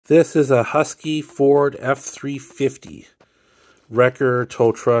This is a Husky Ford F350 wrecker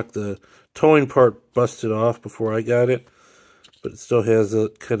tow truck. The towing part busted off before I got it, but it still has a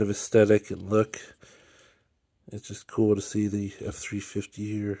kind of aesthetic and look. It's just cool to see the F350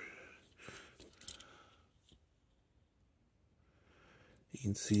 here. You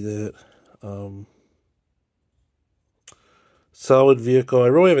can see that. Solid vehicle. I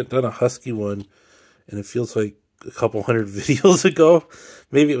really haven't done a Husky one, and it feels like a couple hundred videos ago.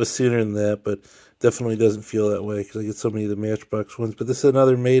 Maybe it was sooner than that, but definitely doesn't feel that way because I get so many of the Matchbox ones. But this is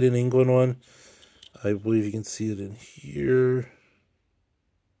another made in England one. I believe you can see it in here.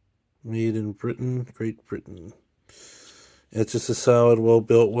 Made in Britain, Great Britain. It's just a solid,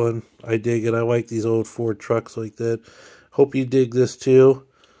 well-built one. I dig it. I like these old Ford trucks like that. Hope you dig this too.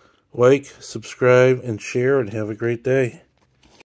 Like, subscribe, and share, and have a great day.